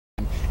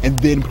and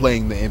then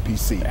playing the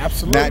MPC.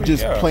 Absolutely, Not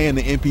just playing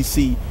the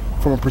MPC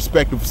from a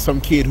perspective of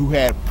some kid who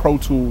had Pro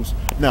Tools,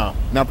 no,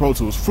 not Pro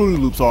Tools, Fruity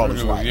Loops all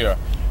his life. Yeah.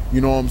 You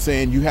know what I'm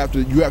saying? You have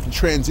to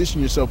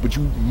transition yourself, but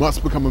you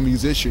must become a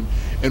musician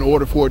in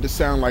order for it to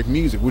sound like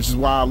music, which is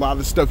why a lot of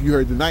the stuff you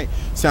heard tonight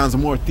sounds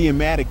more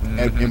thematic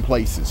in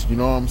places. You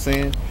know what I'm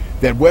saying?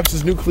 That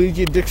Webster's New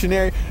Collegiate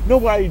Dictionary,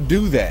 nobody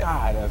do that.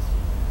 God,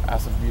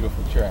 that's a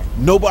beautiful track.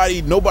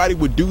 Nobody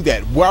would do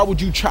that. Why would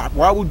you chop?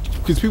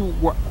 Because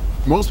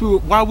most people,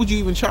 why would you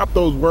even chop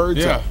those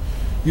words up?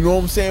 You know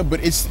what I'm saying?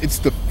 But it's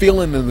the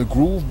feeling and the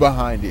groove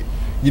behind it.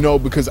 You know,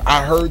 because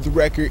I heard the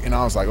record and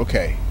I was like,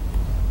 okay,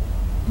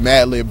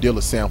 Madlib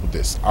Dilla sampled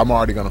this. I'm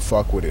already gonna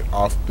fuck with it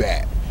off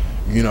bat,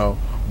 you know.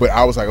 But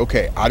I was like,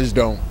 okay, I just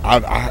don't.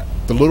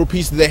 The little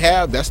piece that they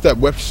have, that's that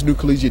Webster's New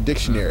Collegiate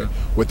Dictionary.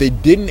 What they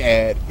didn't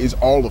add is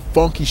all the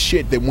funky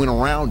shit that went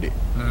around it,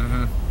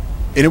 and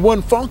it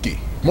wasn't funky.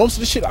 Most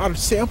of the shit out of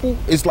sample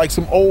is like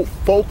some old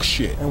folk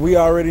shit, and we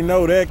already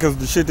know that because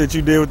the shit that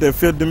you did with that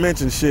Fifth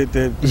Dimension shit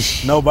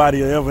that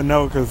nobody will ever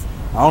know. Because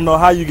I don't know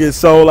how you get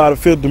soul out of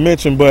Fifth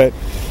Dimension, but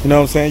you know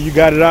what I'm saying, you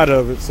got it out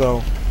of it.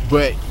 So,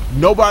 but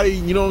nobody,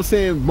 you know what I'm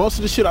saying, most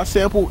of the shit I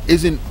sample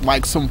isn't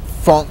like some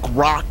funk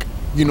rock,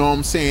 you know what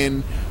I'm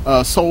saying,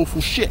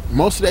 soulful shit.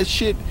 Most of that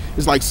shit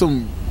is like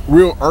some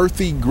real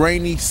earthy,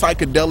 grainy,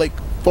 psychedelic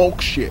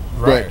folk shit.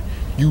 Right. But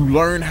you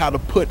learn how to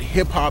put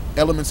hip-hop,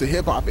 elements of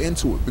hip-hop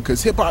into it,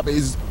 because hip-hop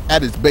is,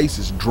 at its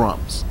basis,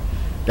 drums.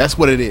 That's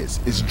what it is.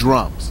 It's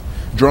drums.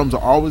 Drums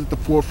are always at the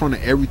forefront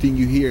of everything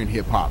you hear in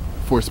hip-hop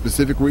for a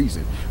specific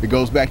reason. It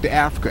goes back to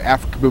Africa.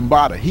 Africa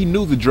Bambaataa. He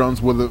knew the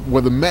drums were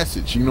the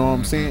message, you know what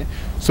I'm saying?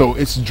 So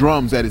it's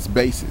drums at its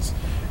basis.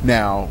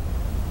 Now,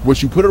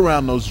 what you put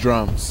around those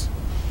drums,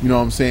 you know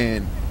what I'm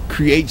saying,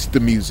 creates the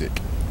music.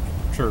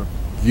 True.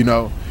 You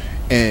know?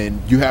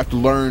 And you have to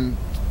learn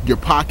your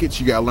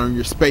pockets, you gotta learn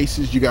your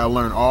spaces, you gotta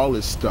learn all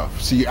this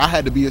stuff. See, I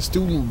had to be a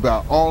student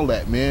about all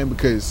that, man,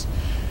 because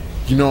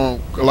you know,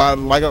 a lot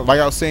of, like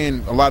I was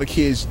saying, a lot of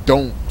kids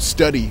don't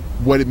study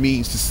what it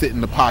means to sit in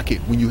the pocket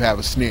when you have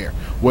a snare.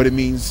 What it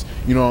means,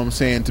 you know what I'm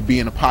saying, to be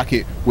in a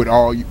pocket with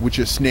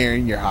your snare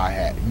and your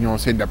hi-hat. You know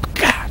what I'm saying?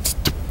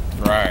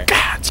 Right.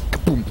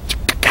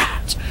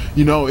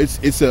 You know, it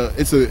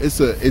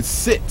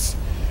sits,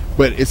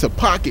 but it's a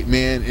pocket,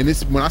 man. And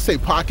it's, when I say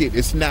pocket,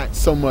 it's not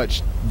so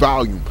much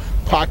volume.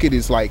 Pocket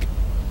is like,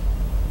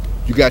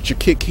 you got your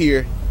kick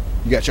here,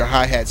 you got your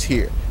hi-hats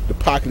here. The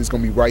pocket is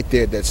gonna be right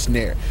there at that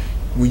snare.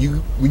 When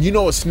you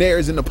know a snare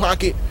is in the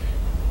pocket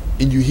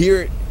and you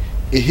hear it,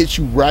 it hits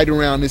you right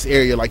around this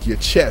area, like your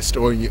chest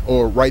or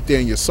right there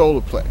in your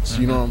solar plex.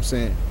 You know what I'm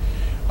saying?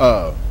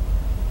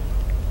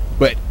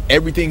 But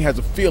everything has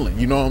a feeling.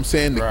 You know what I'm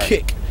saying? The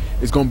kick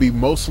is gonna be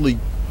mostly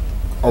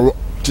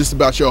just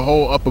about your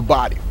whole upper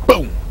body.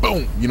 Boom,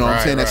 boom. You know what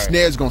I'm saying? That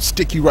snare is gonna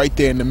stick you right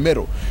there in the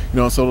middle. You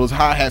know, so those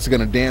hi-hats are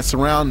gonna dance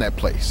around that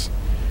place.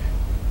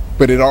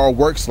 But it all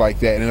works like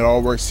that, and it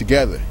all works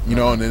together, you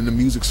know, and then the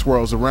music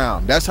swirls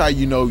around. That's how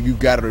you know you've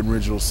got an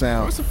original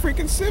sound. It's a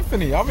freaking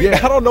symphony. I mean,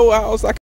 I don't know how else I